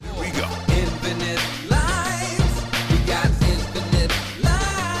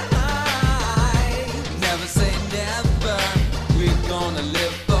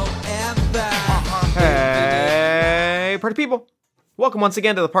party people. Welcome once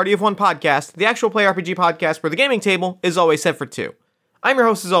again to the Party of One podcast, the actual play RPG podcast where the gaming table is always set for two. I'm your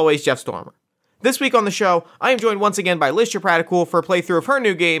host as always, Jeff Stormer. This week on the show, I am joined once again by Liz Chapraticool for a playthrough of her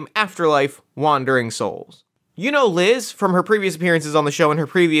new game, Afterlife: Wandering Souls. You know Liz from her previous appearances on the show and her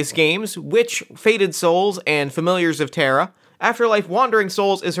previous games, Witch, Fated Souls, and Familiars of Terra. Afterlife: Wandering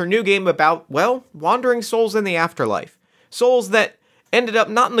Souls is her new game about, well, wandering souls in the afterlife. Souls that ended up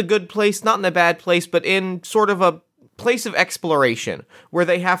not in the good place, not in the bad place, but in sort of a place of exploration, where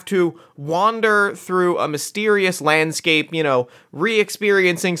they have to wander through a mysterious landscape,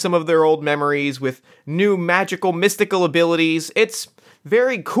 re-experiencing some of their old memories with new magical, mystical abilities. It's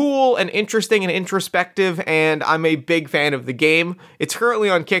very cool and interesting and introspective, and I'm a big fan of the game. It's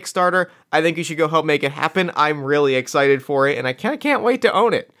currently on Kickstarter. I think you should go help make it happen. I'm really excited for it, and I can't wait to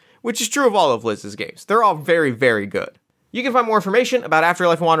own it, which is true of all of Liz's games. They're all very, very good. You can find more information about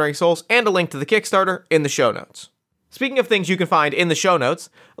Afterlife: Wandering Souls and a link to the Kickstarter in the show notes. Speaking of things you can find in the show notes,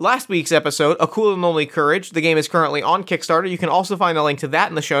 last week's episode, A Cool and Lonely Courage, the game is currently on Kickstarter. You can also find a link to that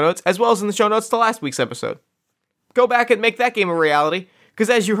in the show notes, as well as in the show notes to last week's episode. Go back and make that game a reality, because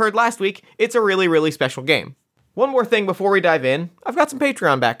as you heard last week, it's a really, really special game. One more thing before we dive in, I've got some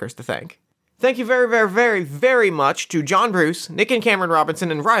Patreon backers to thank. Thank you very, very, very, very much to John Bruce, Nick and Cameron Robinson,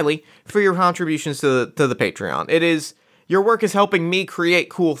 and Riley for your contributions to the Patreon. Your work is helping me create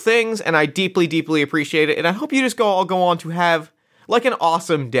cool things, and I deeply, deeply appreciate it, and I hope you just all go on to have, like, an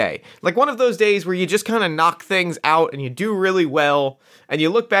awesome day. Like, one of those days where you just kind of knock things out, and you do really well, and you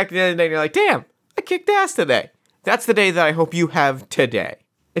look back at the end of the day, and you're like, damn, I kicked ass today. That's the day that I hope you have today.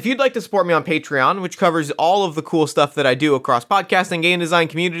 If you'd like to support me on Patreon, which covers all of the cool stuff that I do across podcasting, game design,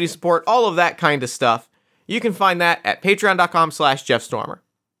 community support, all of that kind of stuff, you can find that at patreon.com/JeffStormer.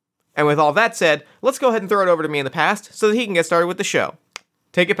 And with all that said, let's go ahead and throw it over to me in the past so that he can get started with the show.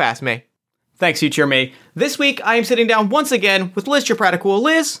 Take it past me. Thanks, Future Me. This week, I am sitting down once again with Liz Chapraticool.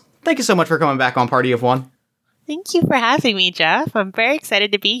 Liz, thank you so much for coming back on Party of One. Thank you for having me, Jeff. I'm very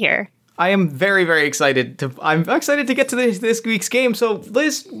excited to be here. I am very, very excited. I'm excited to get to this week's game. So,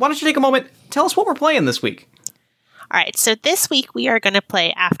 Liz, why don't you take a moment, tell us what we're playing this week. All right, so this week we are going to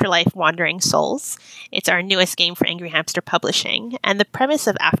play Afterlife: Wandering Souls. It's our newest game for Angry Hamster Publishing, and the premise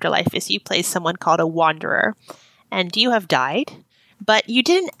of Afterlife is you play someone called a wanderer, and you have died, but you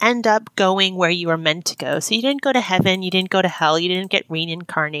didn't end up going where you were meant to go. So you didn't go to heaven, you didn't go to hell, you didn't get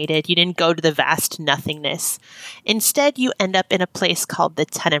reincarnated, you didn't go to the vast nothingness. Instead, you end up in a place called the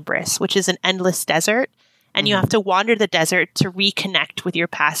Tenebrous, which is an endless desert, and you have to wander the desert to reconnect with your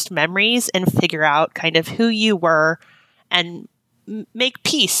past memories and figure out kind of who you were and make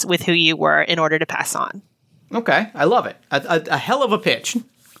peace with who you were in order to pass on. Okay, I love it. A hell of a pitch.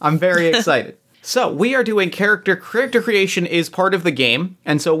 I'm very excited. So we are doing character creation is part of the game,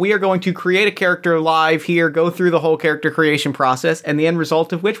 and so we are going to create a character live here, go through the whole character creation process, and the end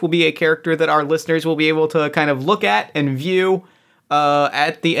result of which will be a character that our listeners will be able to kind of look at and view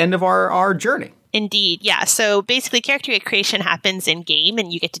at the end of our journey. Indeed, yeah. So basically, character creation happens in game,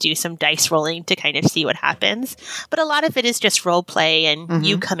 and you get to do some dice rolling to kind of see what happens. But a lot of it is just role play and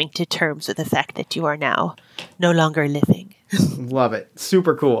you coming to terms with the fact that you are now no longer living. Love it.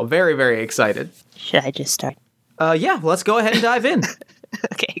 Super cool. Very, very excited. Should I just start? Yeah, let's go ahead and dive in.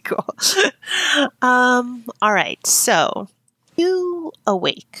 Okay, cool. All right, so you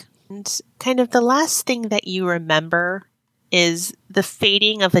awake. And kind of the last thing that you remember is the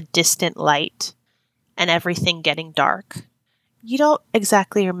fading of a distant light and everything getting dark. You don't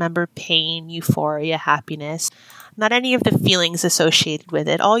exactly remember pain, euphoria, happiness, not any of the feelings associated with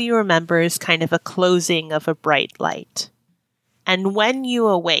it. All you remember is kind of a closing of a bright light. And when you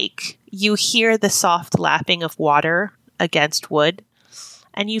awake, you hear the soft lapping of water against wood,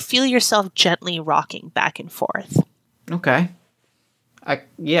 and you feel yourself gently rocking back and forth. Okay.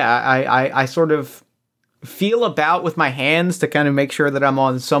 I sort of feel about with my hands to kind of make sure that I'm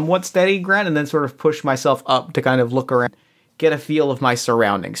on somewhat steady ground, and then sort of push myself up to kind of look around, get a feel of my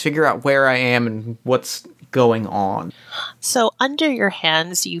surroundings, figure out where I am and what's going on. So under your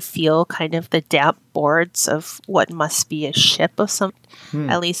hands, you feel kind of the damp boards of what must be a ship of some.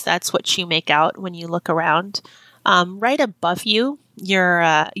 At least that's what you make out when you look around. Right above you,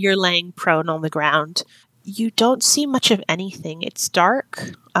 you're laying prone on the ground. You don't see much of anything. It's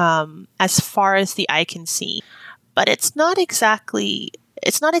dark as far as the eye can see, but it's not exactly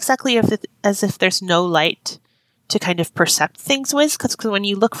as if there's no light to kind of percept things with, because when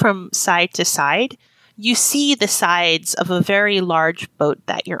you look from side to side, you see the sides of a very large boat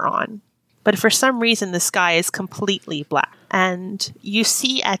that you're on. But for some reason, the sky is completely black. And you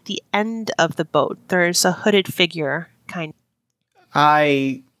see at the end of the boat, there's a hooded figure, kind of.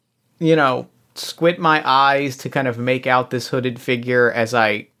 I squint my eyes to kind of make out this hooded figure as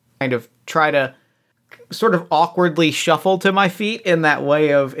I kind of try to sort of awkwardly shuffle to my feet in that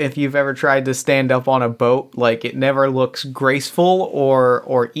way of if you've ever tried to stand up on a boat, like it never looks graceful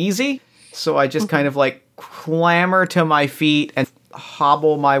or easy. So I just kind of like clamber to my feet and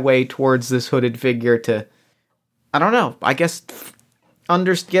hobble my way towards this hooded figure to, I don't know, I guess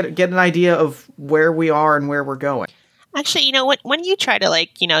get an idea of where we are and where we're going. Actually, when you try to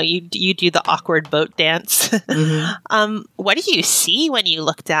you do the awkward boat dance, what do you see when you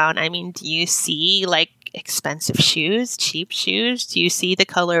look down? I mean, do you see like expensive shoes, cheap shoes? Do you see the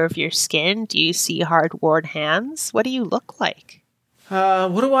color of your skin? Do you see hard-worn hands? What do you look like?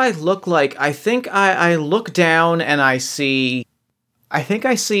 What do I look like? I think I look down and I see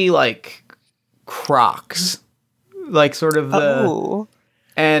like Crocs, like sort of the,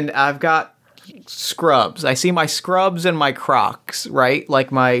 and I've got scrubs. I see my scrubs and my Crocs, right?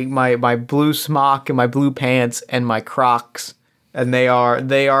 Like my blue smock and my blue pants and my Crocs, and they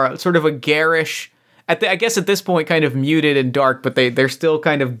are sort of a garish. I guess at this point, kind of muted and dark, but they're still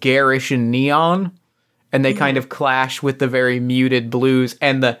kind of garish and neon, and they kind of clash with the very muted blues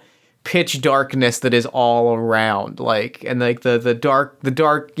and the pitch darkness that is all around, like, and like the dark,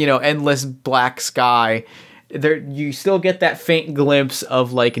 endless black sky. There, you still get that faint glimpse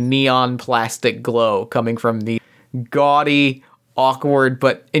of like neon plastic glow coming from the gaudy, awkward,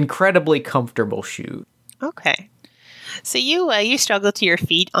 but incredibly comfortable shoes. Okay. So you struggle to your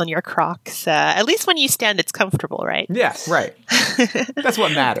feet on your Crocs. At least when you stand, it's comfortable, right? Yeah, right. That's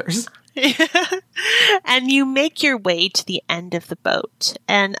what matters. And you make your way to the end of the boat.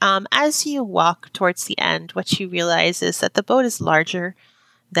 And as you walk towards the end, what you realize is that the boat is larger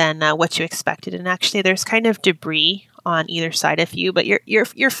than what you expected. And actually, there's kind of debris on either side of you, but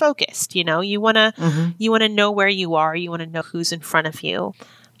you're focused. You want to know where you are. You want to know who's in front of you.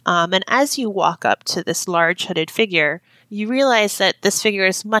 And as you walk up to this large hooded figure, you realize that this figure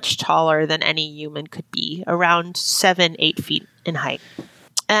is much taller than any human could be, around 7-8 feet in height.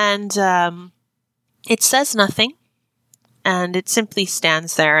 And it says nothing, and it simply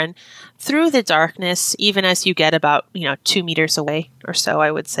stands there. And through the darkness, even as you get about 2 meters away or so,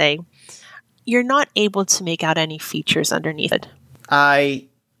 I would say, you're not able to make out any features underneath it. I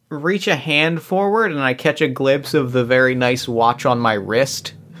reach a hand forward, and I catch a glimpse of the very nice watch on my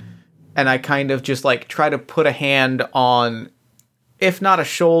wrist. And I kind of just like try to put a hand on, if not a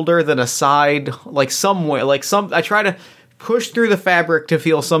shoulder, then a side, like somewhere, I try to push through the fabric to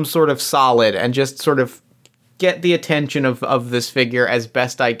feel some sort of solid and just sort of get the attention of this figure as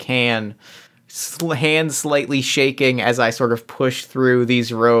best I can. Hands slightly shaking as I sort of push through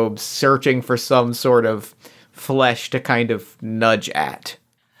these robes, searching for some sort of flesh to kind of nudge at.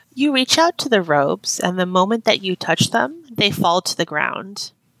 You reach out to the robes, and the moment that you touch them, they fall to the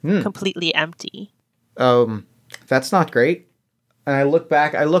ground. Completely empty. That's not great. And I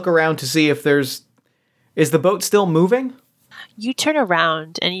look around to see if is the boat still moving? You turn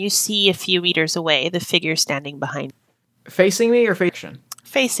around and you see a few meters away the figure standing behind. Facing me or facing?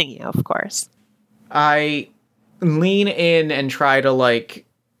 Facing you, of course. I lean in and try to like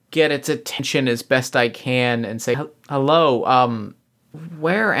get its attention as best I can and say, "Hello,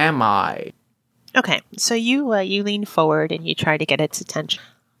 where am I?" Okay, so you lean forward and you try to get its attention.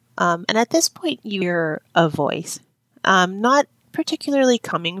 And at this point, you hear a voice, not particularly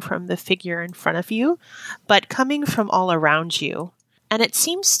coming from the figure in front of you, but coming from all around you. And it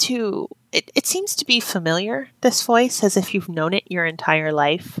seems to be familiar, this voice, as if you've known it your entire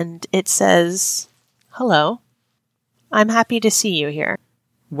life. And it says, "Hello, I'm happy to see you here."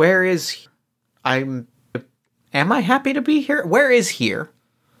 Am I happy to be here? Where is here?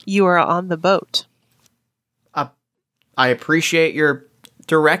 You are on the boat. I appreciate your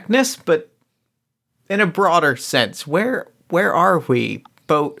directness, but in a broader sense, where are we,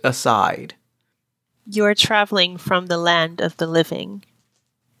 boat aside? You are traveling from the land of the living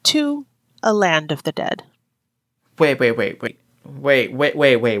to a land of the dead. Wait. Land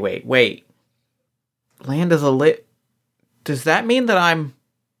of the Does that mean that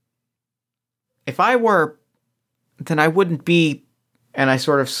if I were, then I wouldn't be, and I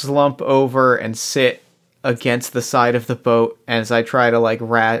sort of slump over and sit against the side of the boat as I try to like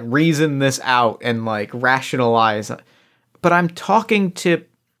reason this out and like rationalize. But I'm talking to...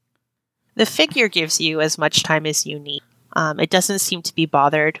 The figure gives you as much time as you need. It doesn't seem to be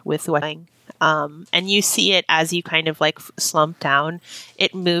bothered with wetting. And you see it as you kind of like slump down.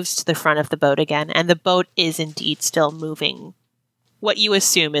 It moves to the front of the boat again, and the boat is indeed still moving. What you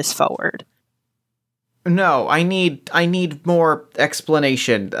assume is forward. No, I need more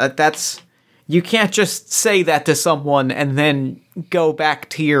explanation. You can't just say that to someone and then go back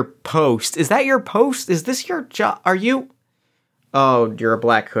to your post. Is that your post? Is this your job? Are you? Oh, you're a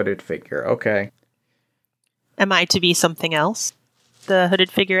black hooded figure. Okay. Am I to be something else? The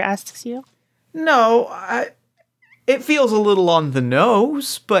hooded figure asks you. No, it feels a little on the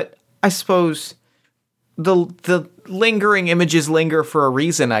nose, but I suppose the lingering images linger for a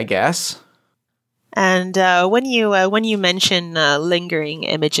reason, I guess. And when you mention lingering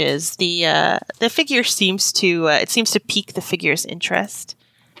images, the figure seems to pique the figure's interest,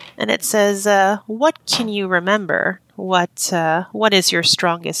 and it says, "What can you remember? What is your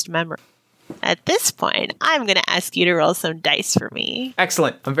strongest memory?" At this point, I'm going to ask you to roll some dice for me.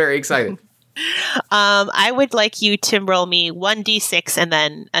 Excellent. I'm very excited. I would like you to roll me 1d6 and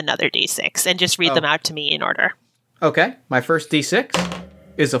then another d6, and just read them out to me in order. Okay. My first d6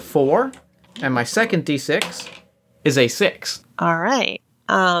 is a 4. And my second d6 is a 6. All right.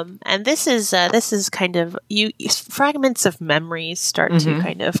 And this is kind of fragments of memories start to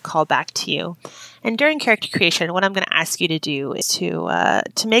kind of call back to you. And during character creation, what I'm going to ask you to do is to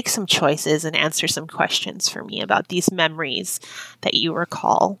make some choices and answer some questions for me about these memories that you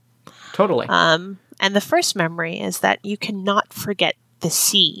recall. Totally. And the first memory is that you cannot forget the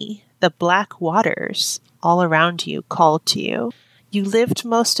sea, the black waters all around you called to you. You lived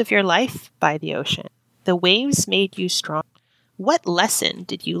most of your life by the ocean. The waves made you strong. What lesson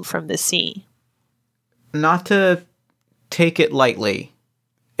did you learn from the sea? Not to take it lightly.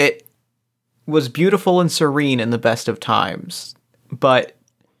 It was beautiful and serene in the best of times, but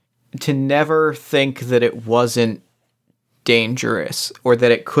to never think that it wasn't dangerous or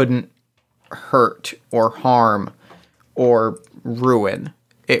that it couldn't hurt or harm or ruin.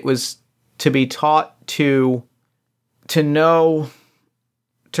 It was to be taught to know,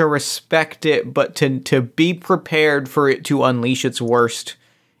 to respect it, but to be prepared for it to unleash its worst,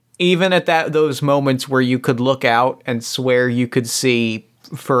 even at those moments where you could look out and swear you could see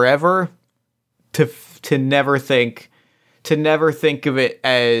forever. To never think of it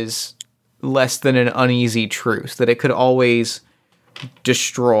as less than an uneasy truce, that it could always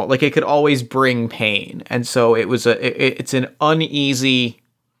destroy, like it could always bring pain, and so it's an uneasy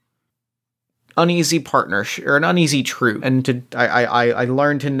partnership, or an uneasy truth. And I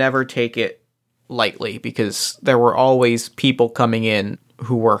learned to never take it lightly, because there were always people coming in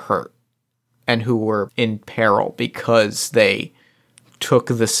who were hurt and who were in peril because they took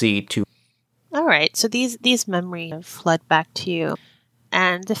the sea to. All right, so these memories flood back to you,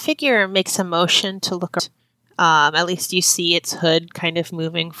 and the figure makes a motion to look. At least you see its hood kind of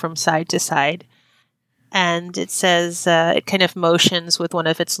moving from side to side, and it says it kind of motions with one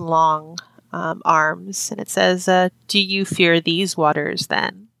of its long arms, and it says, "Do you fear these waters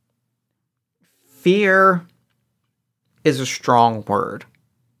then?" Fear is a strong word.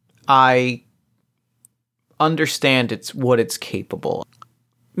 I understand what it's capable of.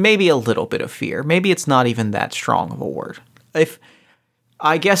 Maybe a little bit of fear. Maybe it's not even that strong of a word.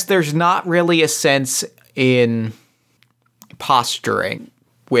 I guess there's not really a sense in posturing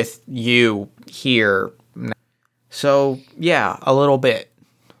with you here. So, yeah, a little bit.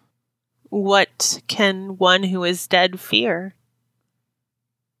 What can one who is dead fear?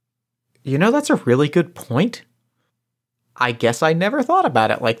 You know, that's a really good point. I guess I never thought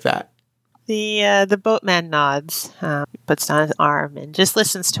about it like that. The boatman nods, puts down his arm, and just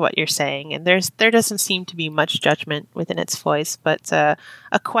listens to what you're saying. And there doesn't seem to be much judgment within its voice, but a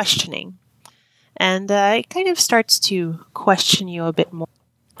questioning. And it kind of starts to question you a bit more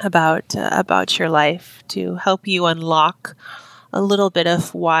about your life, to help you unlock a little bit of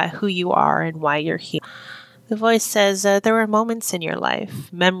who you are and why you're here. The voice says, there were moments in your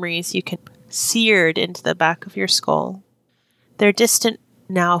life, memories you can seared into the back of your skull. They're distant,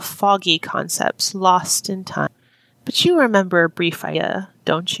 now foggy concepts lost in time. But you remember a brief idea,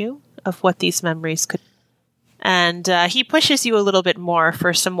 don't you, of what these memories could be? And he pushes you a little bit more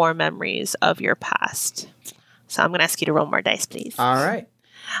for some more memories of your past. So I'm going to ask you to roll more dice, please. All right.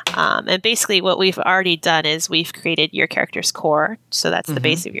 And basically what we've already done is we've created your character's core. So that's the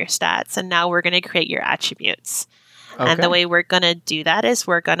base of your stats. And now we're going to create your attributes. Okay. And the way we're going to do that is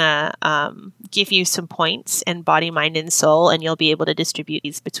we're going to give you some points in body, mind, and soul, and you'll be able to distribute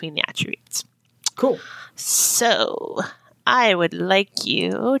these between the attributes. Cool. So I would like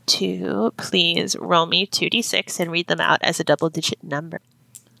you to please roll me 2d6 and read them out as a double-digit number.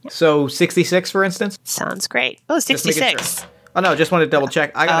 So 66, for instance? Sounds great. Oh, 66. Sure. Oh, no, just wanted to double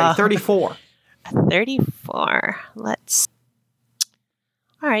check. I got a 34. 34. Let's...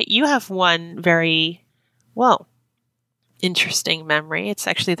 All right, you have one very, interesting memory. It's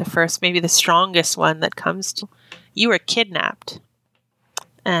actually the first, maybe the strongest one that comes to you. Were kidnapped.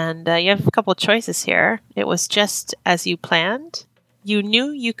 And you have a couple choices here. It was just as you planned, you knew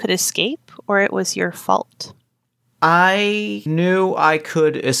you could escape, or it was your fault. I knew I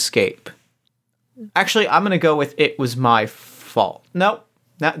could escape. Actually, I'm going to go with it was my fault. No,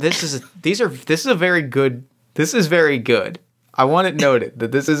 this is very good. This is very good. I want it noted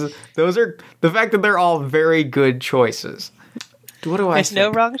that those are the fact that they're all very good choices. What do I There's think?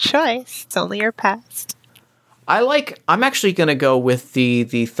 no wrong choice. It's only your past. I'm actually going to go with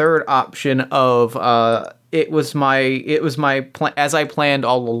the third option of it was my plan as I planned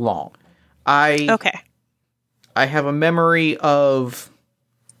all along. Okay. I have a memory of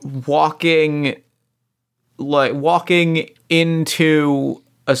walking into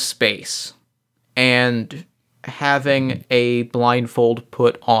a space and having a blindfold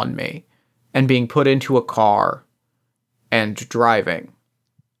put on me and being put into a car and driving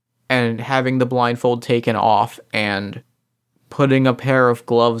and having the blindfold taken off and putting a pair of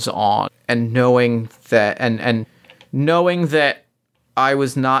gloves on and knowing that and knowing that I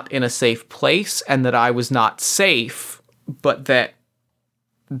was not in a safe place and that I was not safe, but that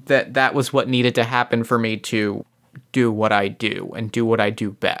was what needed to happen for me to do what I do and do what I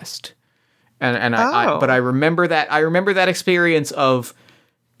do best. But I remember that experience of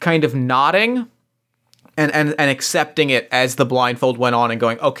kind of nodding and accepting it as the blindfold went on and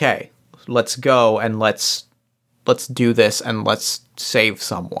going, okay, let's go and let's do this and let's save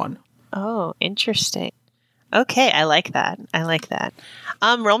someone. Oh, interesting. Okay, I like that.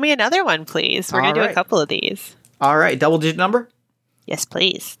 Roll me another one, please. We're going to do a couple of these. All right, double-digit number? Yes,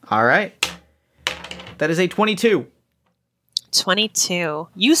 please. All right. That is a 22. 22.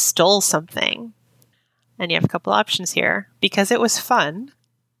 You stole something. And you have a couple options here. Because it was fun,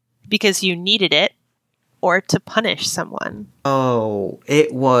 because you needed it, or to punish someone. Oh,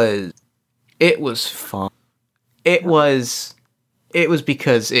 it was fun. It was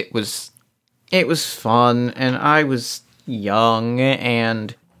because it was fun, and I was young,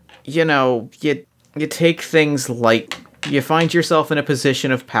 and, you take things like, you find yourself in a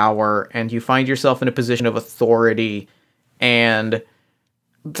position of power, and you find yourself in a position of authority, and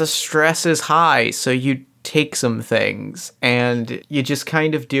the stress is high, so you take some things, and you just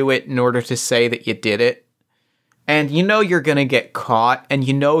kind of do it in order to say that you did it. And you're gonna get caught, and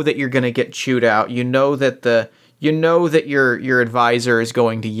that you're gonna get chewed out. You know that your advisor is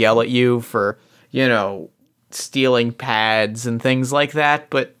going to yell at you for, stealing pads and things like that,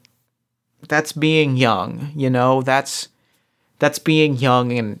 but that's being young, that's being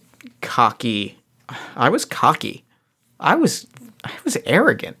young and cocky. I was cocky. I was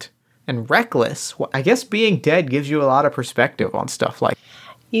arrogant and reckless. I guess being dead gives you a lot of perspective on stuff like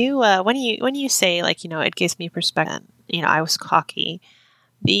you. When you say it gives me perspective. I was cocky.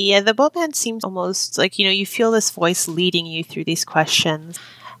 The boatman seems almost like you feel this voice leading you through these questions,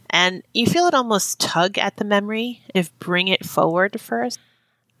 and you feel it almost tug at the memory if bring it forward first.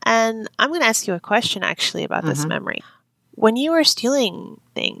 And I'm going to ask you a question actually about this memory. When you were stealing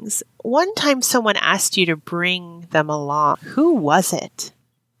things, one time someone asked you to bring them along. Who was it?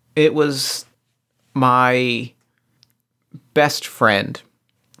 It was my best friend.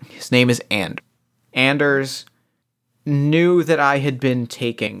 His name is Anders knew that I had been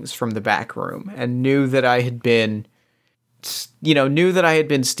takings from the back room and knew that I had been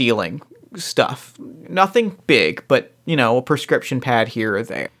stealing stuff. Nothing big, but, a prescription pad here or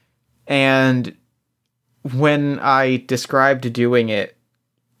there. And when I described doing it,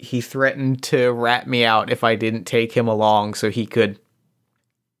 he threatened to rat me out if I didn't take him along so he could...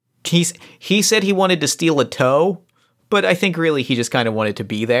 He said he wanted to steal a toe, but I think really he just kind of wanted to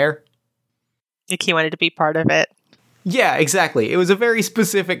be there. Like he wanted to be part of it. Yeah, exactly. It was a very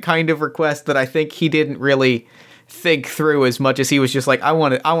specific kind of request that I think he didn't really think through as much as he was just like, I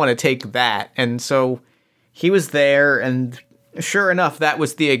want to take that. And so he was there, and sure enough, that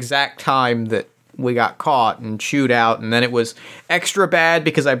was the exact time that we got caught and chewed out, and then it was extra bad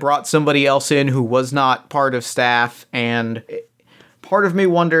because I brought somebody else in who was not part of staff, and part of me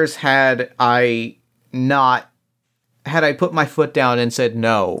wonders had I put my foot down and said,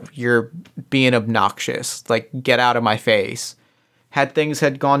 no, you're being obnoxious, like, get out of my face, had things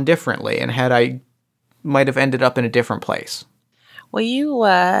had gone differently, and had I might have ended up in a different place. Well, you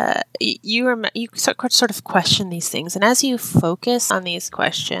sort of question these things, and as you focus on these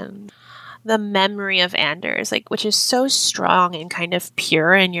questions, the memory of Anders, which is so strong and kind of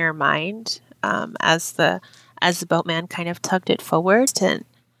pure in your mind, as the boatman kind of tugged it forward,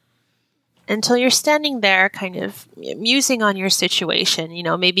 until you're standing there, kind of musing on your situation,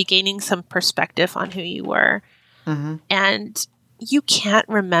 maybe gaining some perspective on who you were, and you can't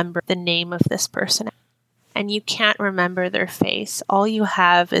remember the name of this person. and you can't remember their face. All you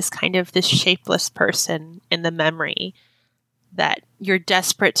have is kind of this shapeless person in the memory that you're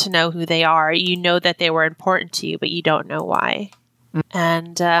desperate to know who they are. You know that they were important to you, but you don't know why.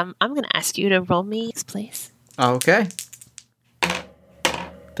 And I'm going to ask you to roll me, please. Okay.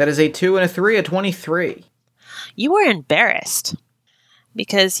 That is a 2 and a 3, a 23. You were embarrassed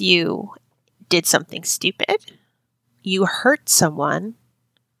because you did something stupid, you hurt someone,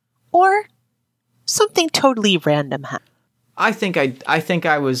 or something totally random happened. I think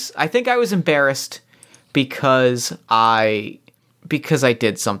I was embarrassed because I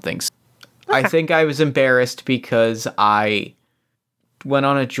did something. Okay. I think I was embarrassed because I went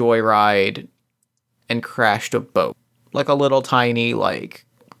on a joyride and crashed a boat. Like a little tiny, like,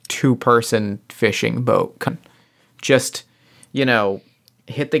 2-person fishing boat. Just,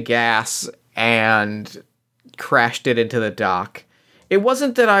 hit the gas and crashed it into the dock. It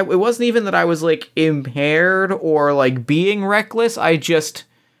wasn't even that I was, like, impaired or, like, being reckless. I just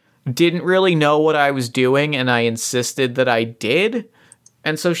didn't really know what I was doing, and I insisted that I did.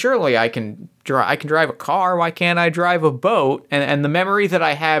 And so surely I can drive a car. Why can't I drive a boat? And the memory that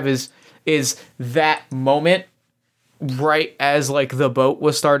I have is that moment right as, like, the boat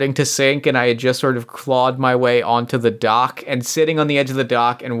was starting to sink and I had just sort of clawed my way onto the dock and sitting on the edge of the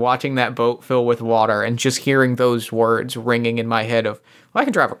dock and watching that boat fill with water and just hearing those words ringing in my head of, well, I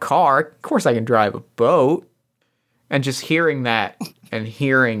can drive a car. Of course I can drive a boat. And just hearing that and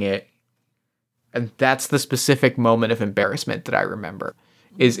hearing it. And that's the specific moment of embarrassment that I remember.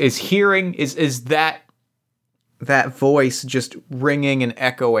 Is hearing that voice just ringing and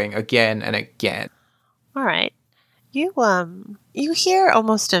echoing again and again. All right. You hear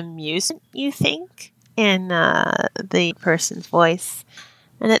almost amusement, you think, in the person's voice.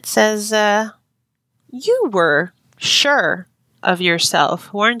 And it says, you were sure of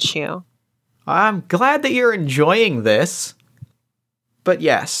yourself, weren't you? I'm glad that you're enjoying this. But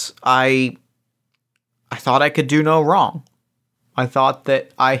yes, I thought I could do no wrong. I thought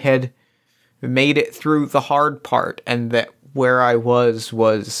that I had made it through the hard part and that where I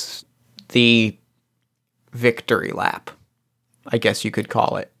was the victory lap, I guess you could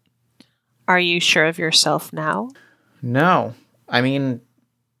call it. Are you sure of yourself now? No. I mean,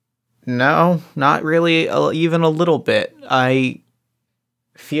 no, not really even a little bit. I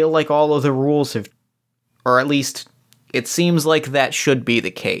feel like all of the rules have, or at least it seems like that should be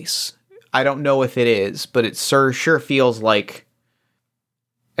the case. I don't know if it is, but it sure feels like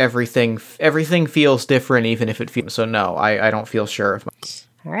everything feels different even if it feels, so no, I don't feel sure of myself.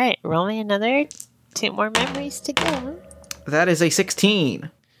 All right, roll me another 2 more memories to go. That is a 16.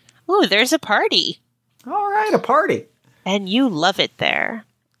 Ooh, there's a party. All right, a party. And you love it there.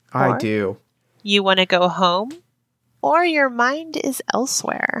 I do. You want to go home? Or your mind is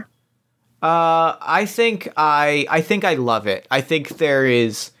elsewhere? I think I love it. I think there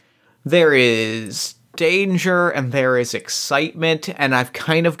is danger and there is excitement, and I've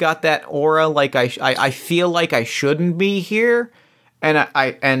kind of got that aura like I feel like I shouldn't be here, and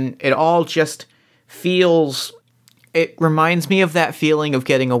and it all just feels, it reminds me of that feeling of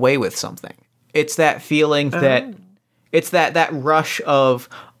getting away with something. It's that feeling that it's that rush of,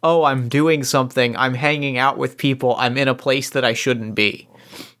 oh, I'm doing something, I'm hanging out with people, I'm in a place that I shouldn't be.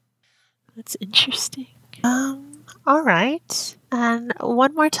 That's interesting. All right. And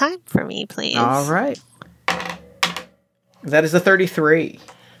one more time for me, please. All right. That is a 33.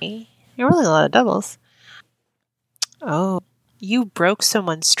 You're rolling a lot of doubles. Oh, you broke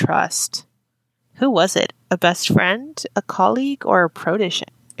someone's trust. Who was it? A best friend, a colleague, or a protege?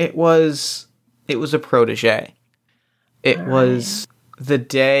 It was a protege. It was the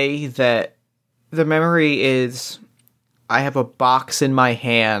day that the memory is, I have a box in my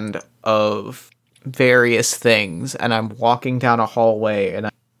hand of various things, and I'm walking down a hallway,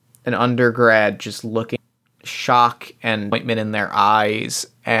 and an undergrad just looking, shock and disappointment in their eyes,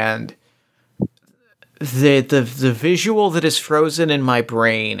 and the visual that is frozen in my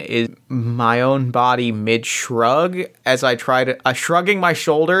brain is my own body mid-shrug as I try to, shrugging my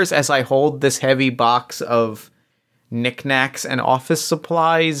shoulders as I hold this heavy box of knickknacks and office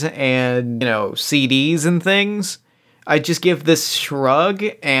supplies and, CDs and things. I just give this shrug,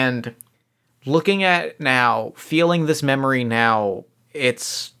 and looking at it now, feeling this memory now,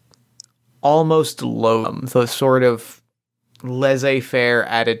 it's almost loathsome, the sort of laissez-faire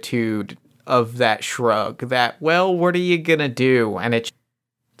attitude of that shrug, that, well, what are you gonna do? And it's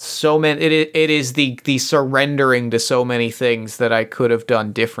so many, it is the surrendering to so many things that I could have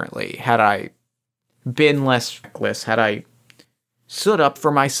done differently had I been less reckless, had I stood up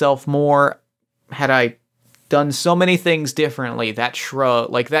for myself more, had I done so many things differently. That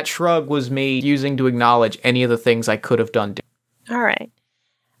shrug was me using to acknowledge any of the things I could have done differently. All right.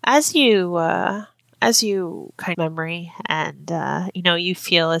 As you kind of memory and, you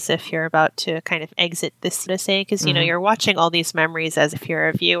feel as if you're about to kind of exit this, so to say, because, you're watching all these memories as if you're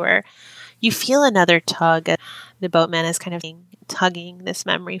a viewer, you feel another tug. The boatman is kind of tugging this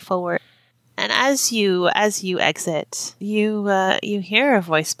memory forward. And as you exit, you hear a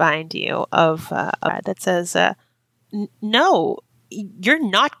voice behind you that says, "No, you're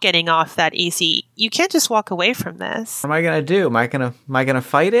not getting off that easy. You can't just walk away from this." What am I gonna do? Am I gonna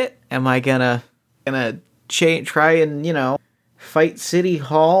fight it? Am I gonna try and fight City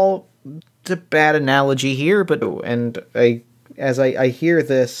Hall? It's a bad analogy here, but as I hear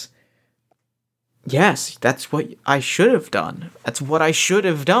this, yes, that's what I should have done. That's what I should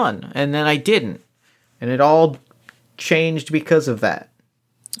have done, and then I didn't, and it all changed because of that.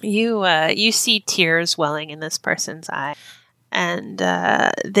 You see tears welling in this person's eye, and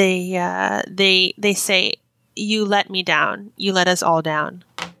they say, "You let me down. You let us all down."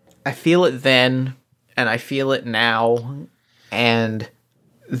 I feel it then, and I feel it now, and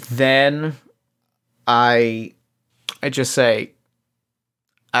then I just say,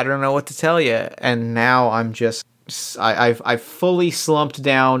 I don't know what to tell you, and now I'm just I've fully slumped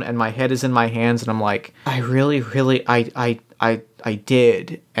down, and my head is in my hands, and I'm like, I really I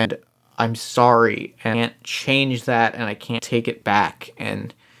did, and I'm sorry, and I can't change that, and I can't take it back,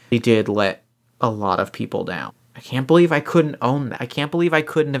 and he did let a lot of people down. I can't believe I couldn't own that. I can't believe I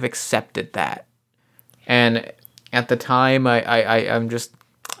couldn't have accepted that. And at the time, I'm just,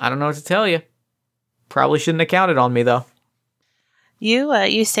 I don't know what to tell you. Probably shouldn't have counted on me, though.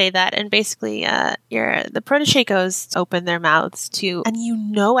 You say that, and basically, the protege goes to open their mouths to, and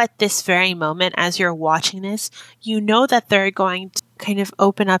at this very moment, as you're watching this, that they're going to kind of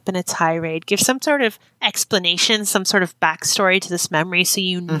open up in a tirade, give some sort of explanation, some sort of backstory to this memory, so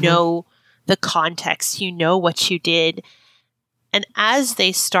know the context, what you did. And as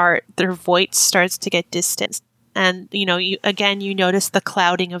they start, their voice starts to get distant. And, you notice the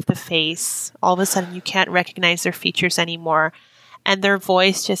clouding of the face. All of a sudden, you can't recognize their features anymore. And their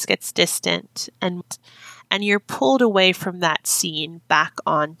voice just gets distant. And you're pulled away from that scene back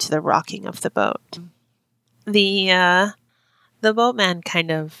onto the rocking of the boat. The boatman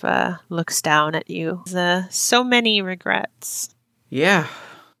kind of looks down at you. So many regrets. Yeah.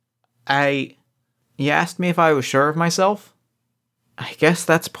 You asked me if I was sure of myself? I guess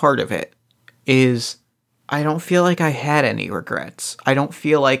that's part of it, is I don't feel like I had any regrets. I don't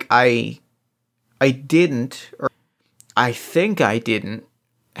feel like I didn't, or I think I didn't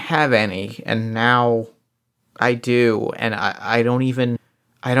have any, and now I do, and I don't even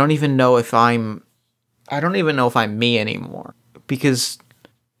know if I'm me anymore, because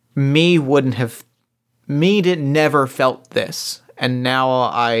me never felt this, and now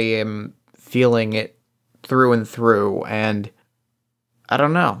I am feeling it through and through, and I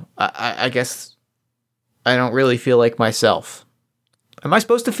don't know. I guess I don't really feel like myself. Am I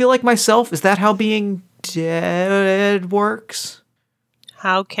supposed to feel like myself? Is that how being dead works?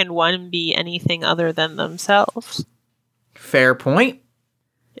 How can one be anything other than themselves? Fair point.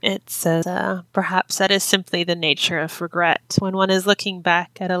 It says, perhaps that is simply the nature of regret, when one is looking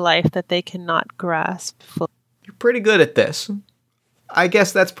back at a life that they cannot grasp fully. You're pretty good at this. I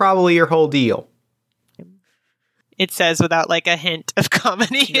guess that's probably your whole deal. It says without like a hint of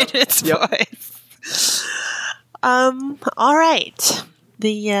comedy in its voice. All right.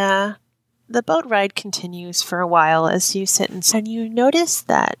 The boat ride continues for a while as you sit and you notice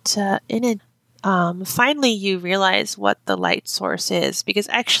that finally you realize what the light source is, because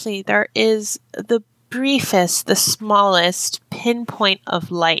actually there is the briefest, the smallest pinpoint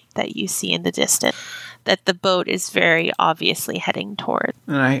of light that you see in the distance that the boat is very obviously heading toward.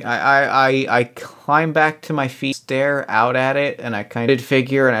 And I climb back to my feet, stare out at it, and I kind of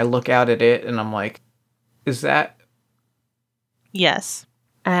figure, and I look out at it, and I'm like, is that? Yes.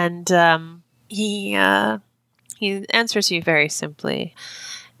 And he answers you very simply.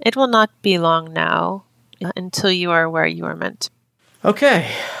 It will not be long now until you are where you are meant.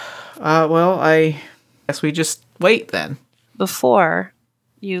 Okay. Well, I guess we just wait then. Before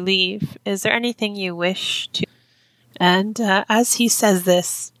you leave, is there anything you wish to? And as he says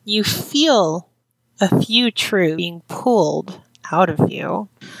this, you feel a few truths being pulled out of you,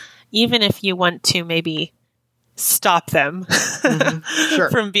 even if you want to maybe stop them Sure.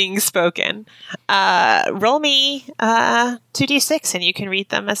 from being spoken. Roll me 2d6 and you can read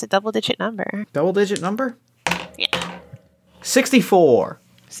them as a double-digit number. Double-digit number? Yeah. 64.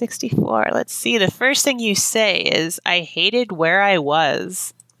 64. Let's see. The first thing you say is, I hated where I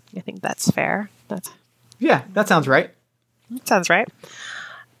was. I think that's fair. Yeah, that sounds right. That sounds right.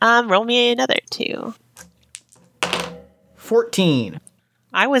 Roll me another 2. 14.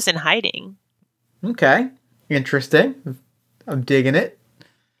 I was in hiding. Okay. Interesting. I'm digging it.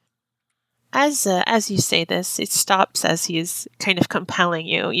 As you say this, it stops as he's kind of compelling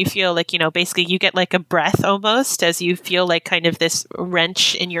you. You feel like, basically you get like a breath almost as you feel like kind of this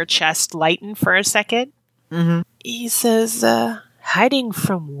wrench in your chest lighten for a second. Mm-hmm. He says, hiding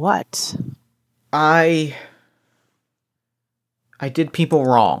from what? I did people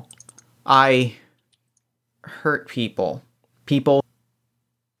wrong. I hurt people.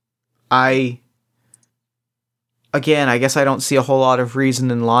 Again, I guess I don't see a whole lot of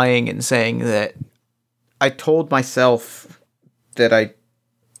reason in lying and saying that I told myself that I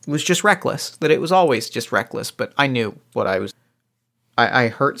was just reckless, that it was always just reckless, but I knew what I was. I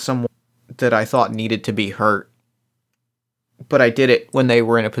hurt someone that I thought needed to be hurt, but I did it when they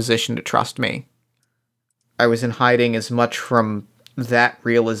were in a position to trust me. I was in hiding as much from that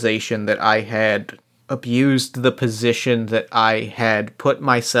realization that I had abused the position that I had put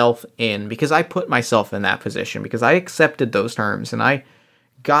myself in, because I put myself in that position, because I accepted those terms, and I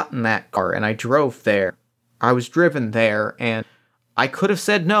got in that car, and I drove there. I was driven there, and I could have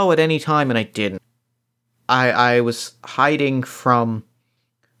said no at any time, and I didn't. I was hiding from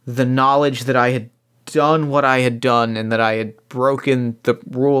the knowledge that I had done what I had done, and that I had broken the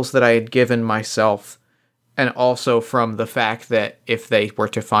rules that I had given myself, and also from the fact that if they were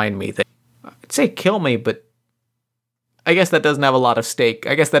to find me, I'd say kill me, but I guess that doesn't have a lot of stake.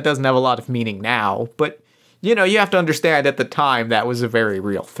 I guess that doesn't have a lot of meaning now, but, you have to understand at the time that was a very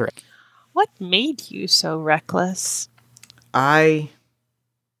real threat. What made you so reckless? I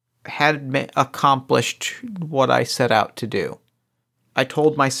had accomplished what I set out to do. I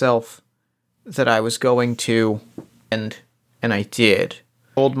told myself that I was going to, and I did.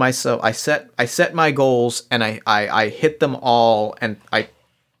 Told myself, I set my goals, and I hit them all, and I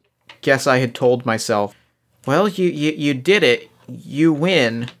guess I had told myself, well, you did it, you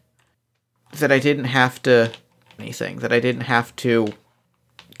win, that I didn't have to anything, that I didn't have to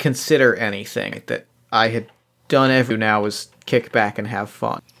consider anything, that I had done everything now was kick back and have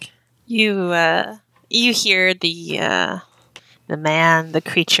fun. You hear the man, the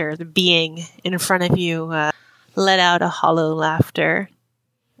creature, the being in front of you let out a hollow laughter.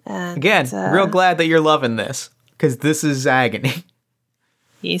 And, again, real glad that you're loving this, because this is agony.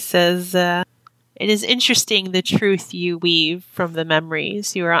 He says, it is interesting the truth you weave from the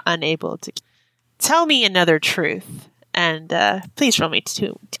memories you are unable to keep. Tell me another truth, and please roll me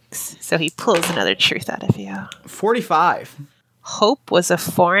 2. So he pulls another truth out of you. 45. Hope was a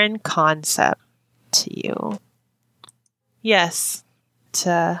foreign concept to you. Yes,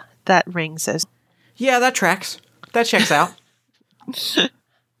 that rings as... Yeah, that tracks. That checks out.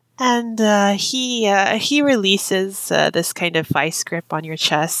 And he releases this kind of vice grip on your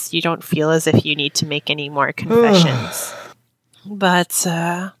chest. You don't feel as if you need to make any more confessions. But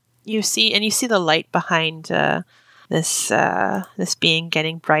you see the light behind this being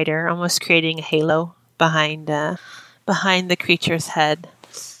getting brighter, almost creating a halo behind the creature's head.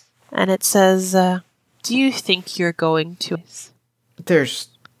 And it says, do you think you're going to... There's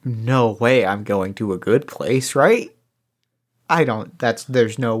no way I'm going to a good place, right?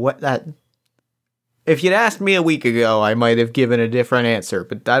 There's no way that... If you'd asked me a week ago, I might have given a different answer,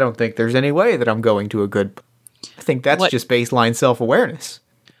 but I don't think there's any way that I'm going to a good... I think that's just baseline self-awareness.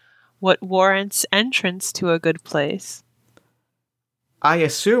 What warrants entrance to a good place? I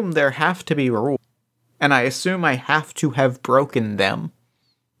assume there have to be rules, and I assume I have to have broken them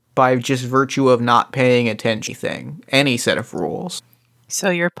by just virtue of not paying attention to any set of rules. So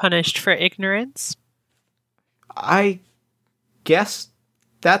you're punished for ignorance? I guess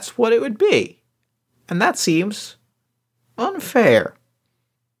that's what it would be. And that seems unfair.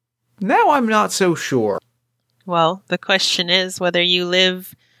 Now I'm not so sure. Well, the question is whether you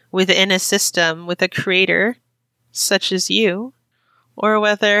live within a system with a creator, such as you, or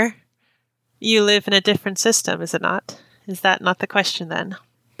whether you live in a different system, is it not? Is that not the question, then?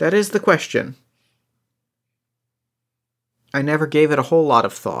 That is the question. I never gave it a whole lot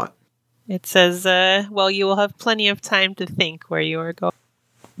of thought. It says, you will have plenty of time to think where you are going.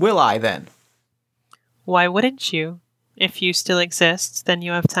 Will I, then? Why wouldn't you? If you still exist, then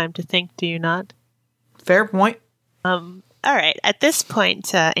you have time to think, do you not? Fair point. All right. At this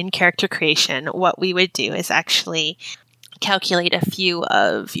point in character creation, what we would do is actually calculate a few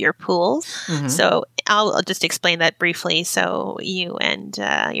of your pools. So I'll just explain that briefly so you and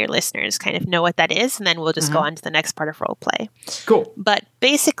your listeners kind of know what that is, and then we'll just go on to the next part of roleplay. Cool. But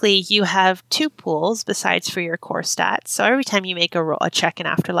basically, you have 2 pools besides for your core stats. So every time you make a check in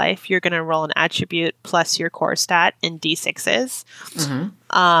Afterlife, you're going to roll an attribute plus your core stat in D6s.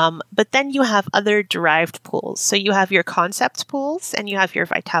 But then you have other derived pools. So you have your concept pools and you have your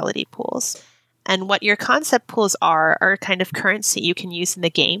vitality pools. And what your concept pools are kind of currency you can use in the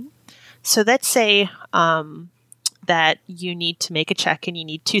game. So let's say that you need to make a check and you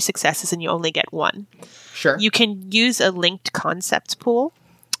need 2 successes and you only get 1. Sure. You can use a linked concept pool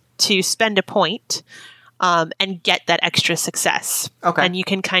to spend a point and get that extra success. Okay. And you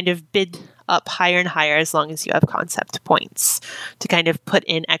can kind of bid up higher and higher as long as you have concept points to kind of put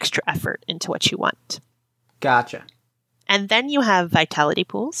in extra effort into what you want. Gotcha. And then you have vitality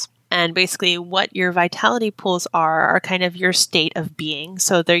pools. And basically what your vitality pools are kind of your state of being.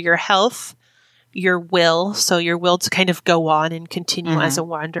 So they're your health, your will, so your will to kind of go on and continue as a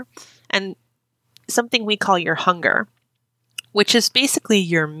wanderer. And something we call your hunger, which is basically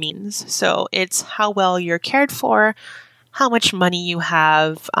your means. So it's how well you're cared for, how much money you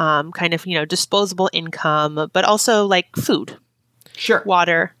have, kind of, disposable income, but also like food, Sure.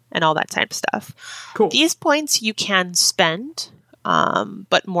 water, and all that type of stuff. Cool. These points you can spend,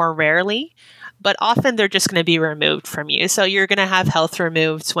 but more rarely. But often they're just going to be removed from you. So you're going to have health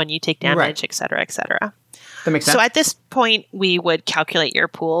removed when you take damage, et cetera, et cetera. That makes sense. So at this point, we would calculate your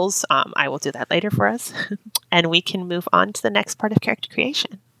pools. I will do that later for us. And we can move on to the next part of character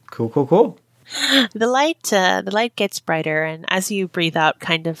creation. Cool. The light gets brighter, and as you breathe out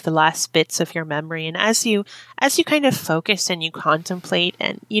kind of the last bits of your memory, and as you kind of focus and you contemplate,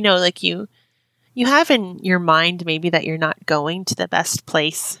 and like you have in your mind maybe that you're not going to the best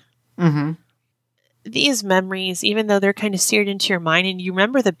place. These memories, even though they're kind of seared into your mind and you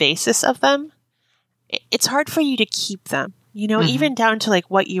remember the basis of them, it's hard for you to keep them. Even down to like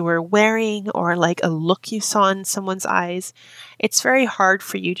what you were wearing or like a look you saw in someone's eyes. It's very hard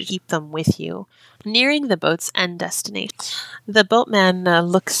for you to keep them with you. Nearing the boat's end destination, the boatman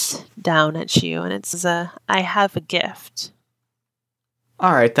looks down at you and it says, I have a gift.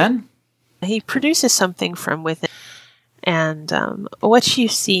 All right, then. He produces something from within. And what you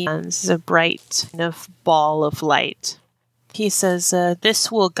see is a bright kind of ball of light. He says,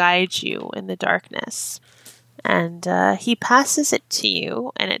 this will guide you in the darkness. And he passes it to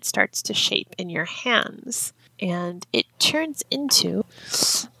you, and it starts to shape in your hands. And it turns into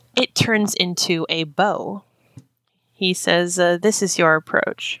a bow. He says, this is your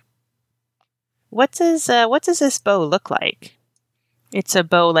approach. What does this bow look like? It's a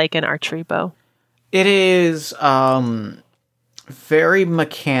bow like an archery bow. It is very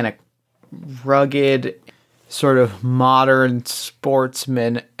mechanic, rugged, sort of modern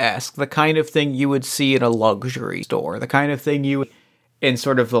sportsman-esque. The kind of thing you would see in a luxury store. The kind of thing you would in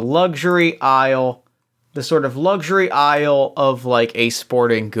sort of the luxury aisle. The sort of luxury aisle of like a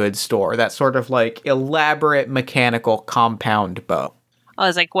sporting goods store. That sort of like elaborate mechanical compound bow. Oh,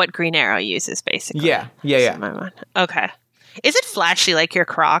 it's like what Green Arrow uses, basically. Yeah. Okay. Is it flashy like your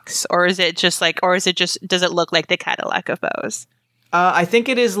Crocs, or does it look like the Cadillac of bows? I think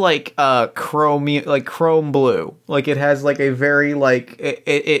it is like chrome blue. Like it has like a very like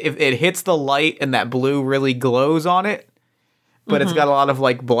it hits the light and that blue really glows on it. But it's got a lot of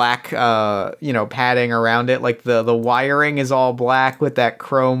like black padding around it. Like the wiring is all black with that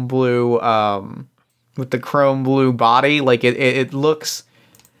chrome blue with the chrome blue body. Like it looks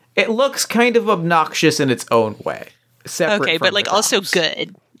kind of obnoxious in its own way. Okay, but like also tops.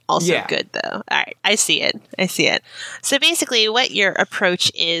 good. Good though. All right, I see it. So basically what your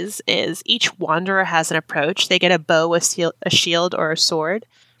approach is each wanderer has an approach. They get a bow, a shield, or a sword.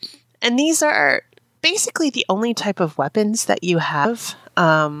 And these are basically the only type of weapons that you have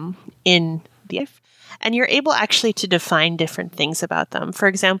in the life. And you're able actually to define different things about them. For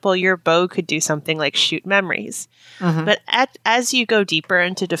example, your bow could do something like shoot memories. But as you go deeper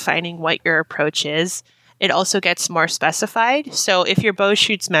into defining what your approach is, it also gets more specified. So if your bow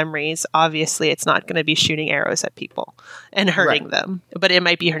shoots memories, obviously it's not going to be shooting arrows at people and hurting them, but it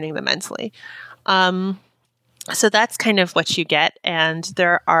might be hurting them mentally. So that's kind of what you get. And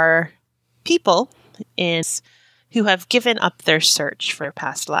there are people who have given up their search for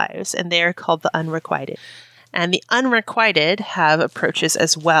past lives, and they are called the Unrequited. And the Unrequited have approaches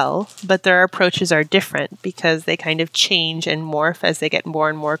as well, but their approaches are different because they kind of change and morph as they get more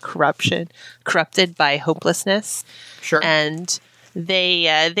and more corrupted by hopelessness. Sure. And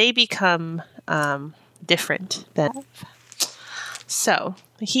they become different than. So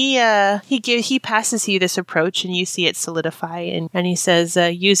he passes you this approach, and you see it solidify, and he says,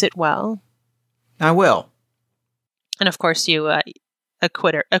 "Use it well." I will. And of course, a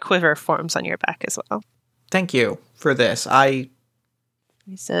quiver forms on your back as well. Thank you for this.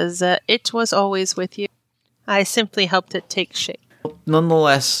 He says, "It was always with you. I simply helped it take shape."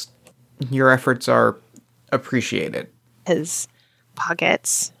 Nonetheless, your efforts are appreciated. His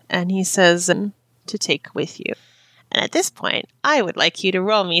pockets, and he says, "To take with you." And at this point, I would like you to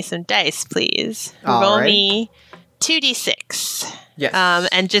roll me some dice, please. Roll me 2d6. Yes.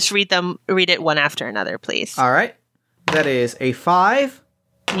 And just read it one after another, please. All right. That is a 5.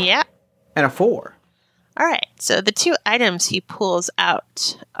 Yeah. And a 4. All right. So the 2 items he pulls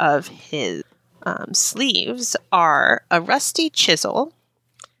out of his sleeves are a rusty chisel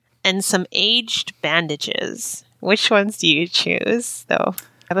and some aged bandages. Which ones do you choose, though?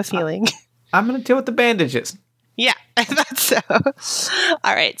 I have a feeling. I'm going to deal with the bandages. Yeah, I thought so.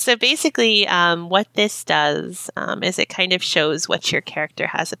 All right. So basically, what this does is it kind of shows what your character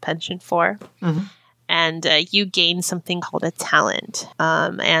has a penchant for. Mm-hmm. And you gain something called a talent.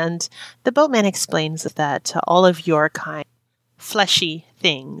 And the boatman explains that all of your kind, fleshy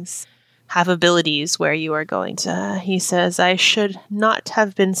things have abilities where you are going to. He says, "I should not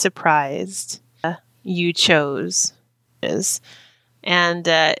have been surprised you chose this." And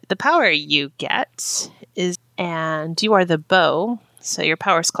the power you get is, and you are the bow, so your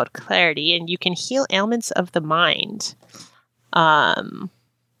power is called Clarity, and you can heal ailments of the mind.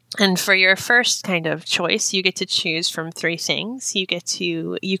 And for your first kind of choice, you get to choose from 3 things.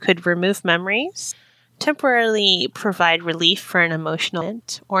 You could remove memories, temporarily provide relief for an emotional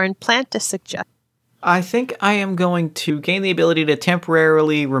event, or implant a suggestion. I think I am going to gain the ability to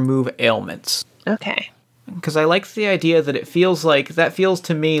temporarily remove ailments. Okay. Because I like the idea that that feels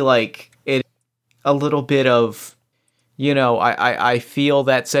to me like it a little bit of, I feel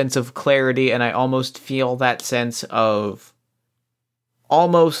that sense of clarity, and I almost feel that sense of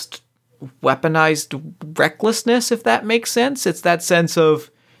almost weaponized recklessness, if that makes sense. It's that sense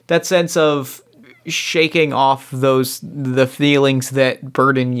of shaking off the feelings that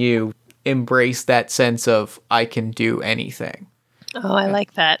burden you, embrace that sense of I can do anything. Oh, I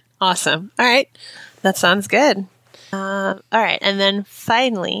like that. Awesome. All right. That sounds good. All right. And then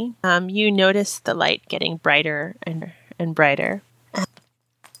finally, you notice the light getting brighter and brighter.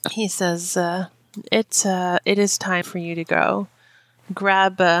 He says, it is time for you to go.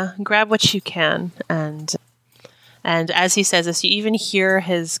 Grab what you can. And as he says this, you even hear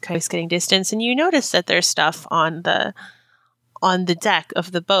his voice getting distance, and you notice that there's stuff on the deck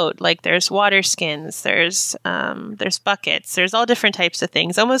of the boat. Like there's water skins, there's buckets, there's all different types of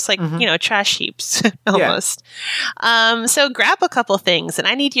things, almost like, trash heaps, almost. Yeah. So grab a couple things, and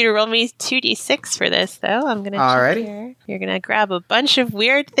I need you to roll me 2d6 for this, though. I'm going to check here. You're going to grab a bunch of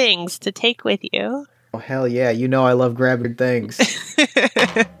weird things to take with you. Oh, hell yeah. I love grabbing things.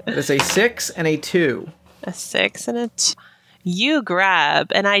 There's a 6 and a 2. A 6 and a 2. You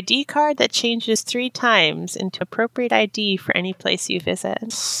grab an ID card that changes 3 times into appropriate ID for any place you visit.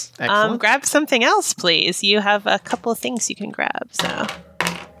 Excellent. Grab something else, please. You have a couple of things you can grab. So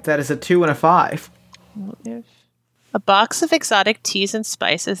that is a 2 and a 5. A box of exotic teas and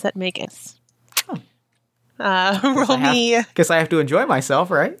spices that make it. Roll me. Guess I have to enjoy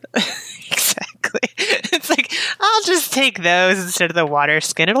myself, right? Exactly. It's like, I'll just take those instead of the water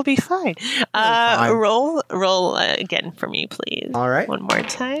skin. It'll be fine. Roll again for me, please. All right. One more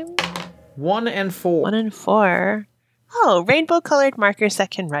time. 1 and 4. 1 and 4. Oh, rainbow-colored markers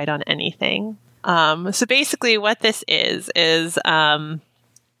that can write on anything. So basically what this is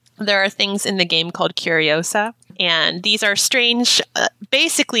there are things in the game called Curiosa, and these are strange,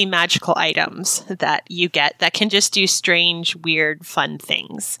 basically magical items that you get that can just do strange, weird, fun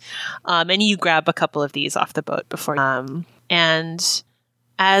things. And you grab a couple of these off the boat before. And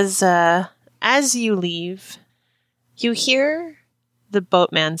as you leave, you hear the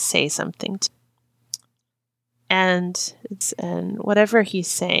boatman say something and whatever he's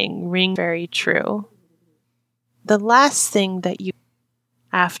saying rings very true. The last thing that you,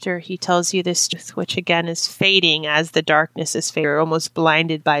 after he tells you this truth, which again is fading as the darkness is fading, almost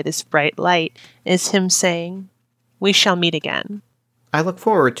blinded by this bright light, is him saying, "We shall meet again." I look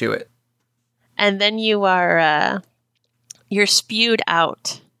forward to it. And then you're spewed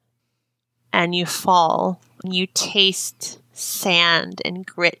out, and you fall, and you taste sand and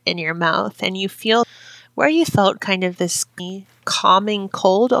grit in your mouth, and you feel where you felt kind of this calming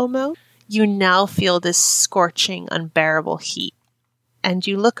cold almost, you now feel this scorching, unbearable heat. And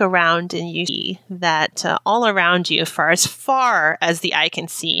you look around and you see that all around you, as far as the eye can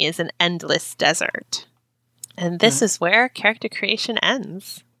see, is an endless desert. And this is where character creation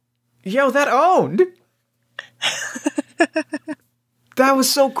ends. Yo, that owned! That was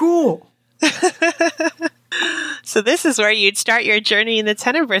so cool! So this is where you'd start your journey in the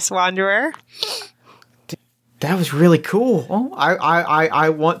Tenebrous Wanderer. That was really cool. Oh, I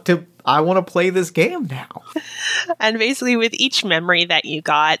want to play this game now. And basically with each memory that you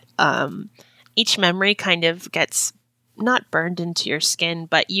got, each memory kind of gets not burned into your skin,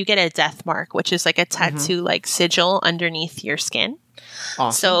 but you get a death mark, which is like a tattoo like sigil underneath your skin.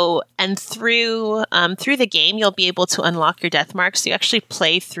 Awesome. So, and through the game, you'll be able to unlock your death marks. So you actually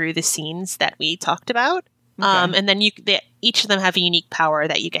play through the scenes that we talked about. Okay. And then each of them have a unique power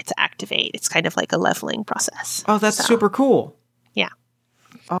that you get to activate. It's kind of like a leveling process. Oh, that's super cool. Yeah.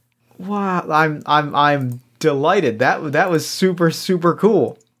 Oh, wow, I'm delighted. That was super, super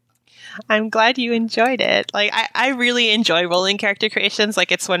cool. I'm glad you enjoyed it. Like, I really enjoy rolling character creations.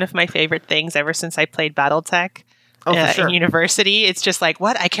 Like, it's one of my favorite things ever since I played BattleTech in university. It's just like,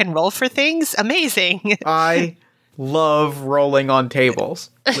 what? I can roll for things? Amazing. I love rolling on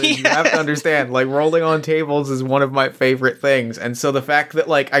tables. Liz, you have to understand, like, rolling on tables is one of my favorite things. And so the fact that,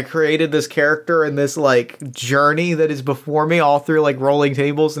 like, I created this character and this, like, journey that is before me all through, like, rolling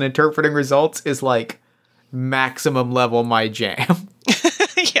tables and interpreting results is, like, maximum level my jam.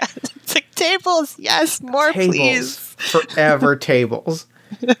 Yeah. It's like, tables, yes, more tables, please. Forever tables.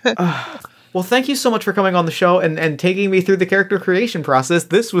 Well, thank you so much for coming on the show and taking me through the character creation process.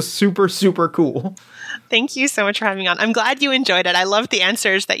 This was super, super cool. Thank you so much for having me on. I'm glad you enjoyed it. I loved the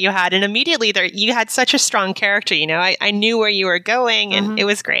answers that you had. And immediately you had such a strong character, you know. I knew where you were going, and it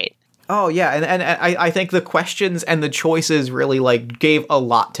was great. Oh, yeah. And I think the questions and the choices really, like, gave a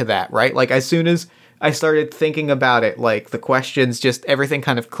lot to that, right? Like, as soon as I started thinking about it, like, the questions, just everything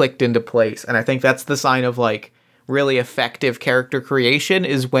kind of clicked into place. And I think that's the sign of, like, really effective character creation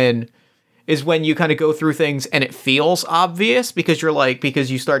is when you kind of go through things and it feels obvious because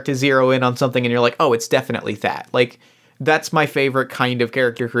you start to zero in on something and you're like, oh, it's definitely that. Like, that's my favorite kind of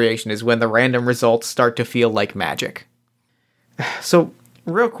character creation is when the random results start to feel like magic. So,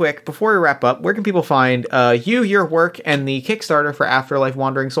 real quick, before we wrap up, where can people find your work, and the Kickstarter for Afterlife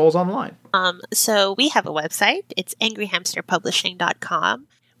Wandering Souls online? So we have a website. It's angryhamsterpublishing.com.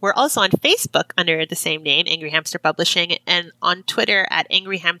 We're also on Facebook under the same name, Angry Hamster Publishing, and on Twitter at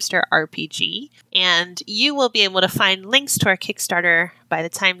Angry Hamster RPG. And you will be able to find links to our Kickstarter by the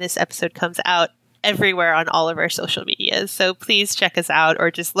time this episode comes out everywhere on all of our social medias. So please check us out,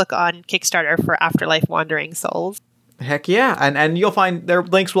 or just look on Kickstarter for Afterlife Wandering Souls. Heck yeah. And you'll find their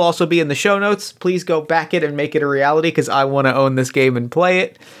links will also be in the show notes. Please go back it and make it a reality because I want to own this game and play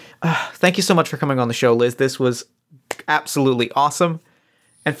it. Thank you so much for coming on the show, Liz. This was absolutely awesome.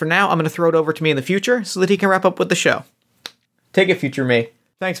 And for now, I'm going to throw it over to me in the future so that he can wrap up with the show. Take it, future me.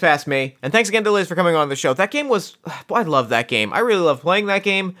 Thanks, past me. And thanks again to Liz for coming on the show. That game was... I love that game. I really love playing that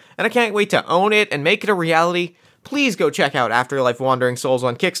game, and I can't wait to own it and make it a reality. Please go check out Afterlife Wandering Souls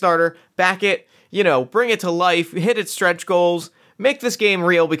on Kickstarter. Back it. You know, bring it to life. Hit its stretch goals. Make this game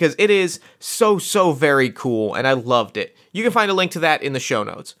real because it is so, so very cool, and I loved it. You can find a link to that in the show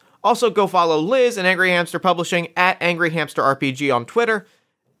notes. Also, go follow Liz and Angry Hamster Publishing at Angry Hamster RPG on Twitter.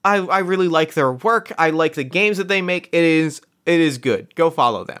 I really like their work. I like the games that they make. It is good. Go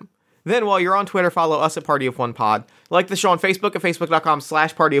follow them. Then while you're on Twitter, follow us at Party of One Pod. Like the show on Facebook at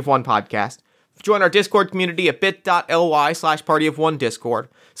facebook.com/partyofonepodcast. Join our Discord community at bit.ly/partyofonediscord.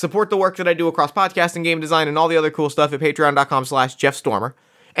 Support the work that I do across podcasting, game design, and all the other cool stuff at patreon.com/JeffStormer.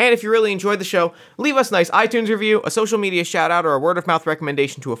 And if you really enjoyed the show, leave us a nice iTunes review, a social media shout out, or a word of mouth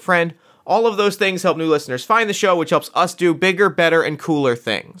recommendation to a friend. All of those things help new listeners find the show, which helps us do bigger, better, and cooler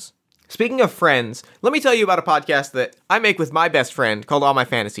things. Speaking of friends, let me tell you about a podcast that I make with my best friend called All My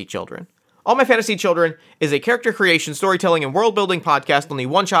Fantasy Children. All My Fantasy Children is a character creation, storytelling, and world-building podcast on the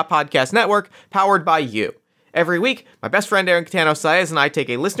One Shot Podcast Network, powered by you. Every week, my best friend Aaron Catano Saez and I take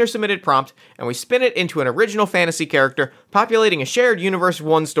a listener-submitted prompt, and we spin it into an original fantasy character, populating a shared universe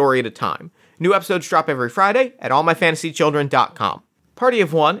one story at a time. New episodes drop every Friday at allmyfantasychildren.com. Party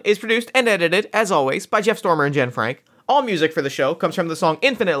of One is produced and edited, as always, by Jeff Stormer and Jen Frank. All music for the show comes from the song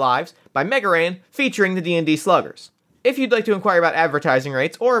Infinite Lives by Mega Ran, featuring the D&D Sluggers. If you'd like to inquire about advertising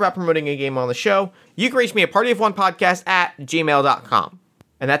rates or about promoting a game on the show, you can reach me at partyofonepodcast@gmail.com.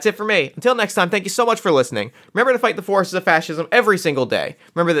 And that's it for me. Until next time, thank you so much for listening. Remember to fight the forces of fascism every single day.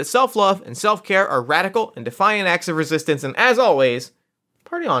 Remember that self-love and self-care are radical and defiant acts of resistance. And as always,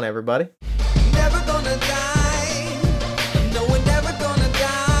 party on, everybody.